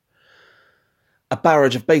A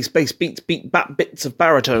barrage of bass beats beat back bits of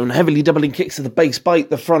baritone, heavily doubling kicks of the bass bite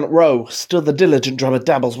the front row. Still the diligent drummer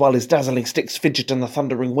dabbles while his dazzling sticks fidget and the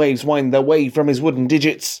thundering waves wind their way from his wooden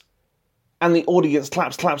digits. And the audience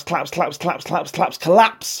collapse.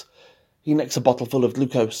 He necks a bottle full of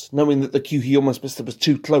glucose, knowing that the cue he almost missed was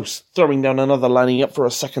too close, throwing down another, lining up for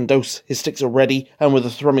a second dose. His sticks are ready, and with a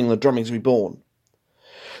thrumming the drumming's reborn.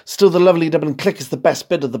 Still the lovely doubling click is the best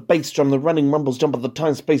bit of the bass drum, the running rumbles jump of the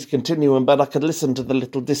time-space continuum, but I could listen to the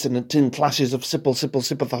little dissonant tin clashes of sipple,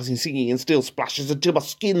 sympathising singing and steel splashes until my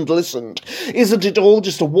skin glistened. Isn't it all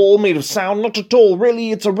just a wall made of sound? Not at all,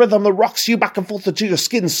 really, it's a rhythm that rocks you back and forth until your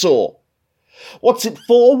skin's sore. What's it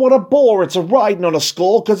for? What a bore, it's a ride, not a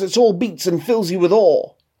score, 'cause it's all beats and fills you with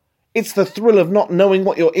awe. It's the thrill of not knowing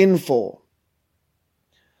what you're in for.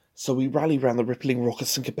 So we rally round the rippling,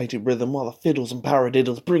 raucous, syncopated rhythm, while the fiddles and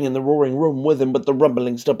paradiddles bring in the roaring room with him, with the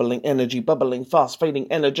rumblings, doubling, energy bubbling, fast fading,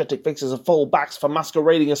 energetic faces of full backs for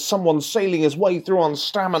masquerading as someone sailing his way through on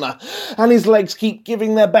stamina, and his legs keep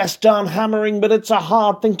giving their best darn hammering, but it's a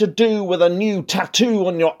hard thing to do with a new tattoo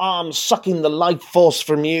on your arm sucking the life force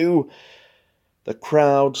from you. The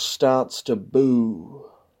crowd starts to boo.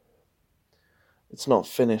 It's not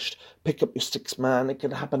finished. Pick up your sticks, man. It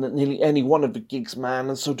can happen at nearly any one of the gigs, man,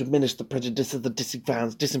 and so diminish the prejudice of the dissing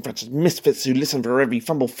fans, disenfranchised misfits who listen for every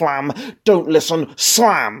fumble flam. Don't listen,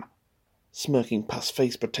 slam! Smirking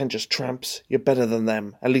past-faced pretentious tramps, you're better than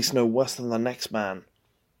them, at least no worse than the next man.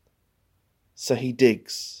 So he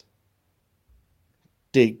digs.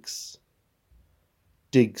 Digs.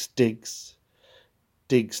 Digs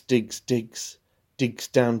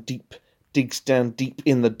down deep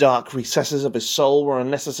in the dark recesses of his soul, where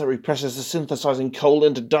unnecessary pressures are synthesizing coal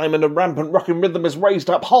into diamond, and rampant rocking rhythm is raised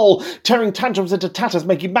up whole, tearing tantrums into tatters,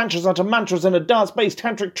 making mantras onto mantras in a dance-based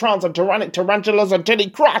tantric trance and tyrannic tarantulas until he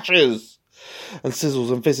crashes, and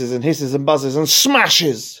sizzles and fizzes and hisses and buzzes and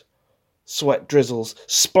smashes. Sweat drizzles,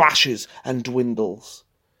 splashes and dwindles,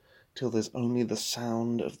 till there's only the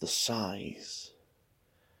sound of the sighs.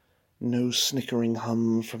 No snickering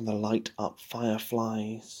hum from the light-up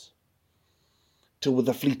fireflies. Till with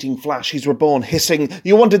a fleeting flash he's reborn, hissing,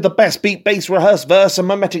 "You wanted the best beat, bass, rehearsed verse, and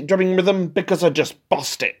mimetic drumming rhythm, because I just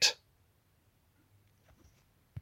bossed it."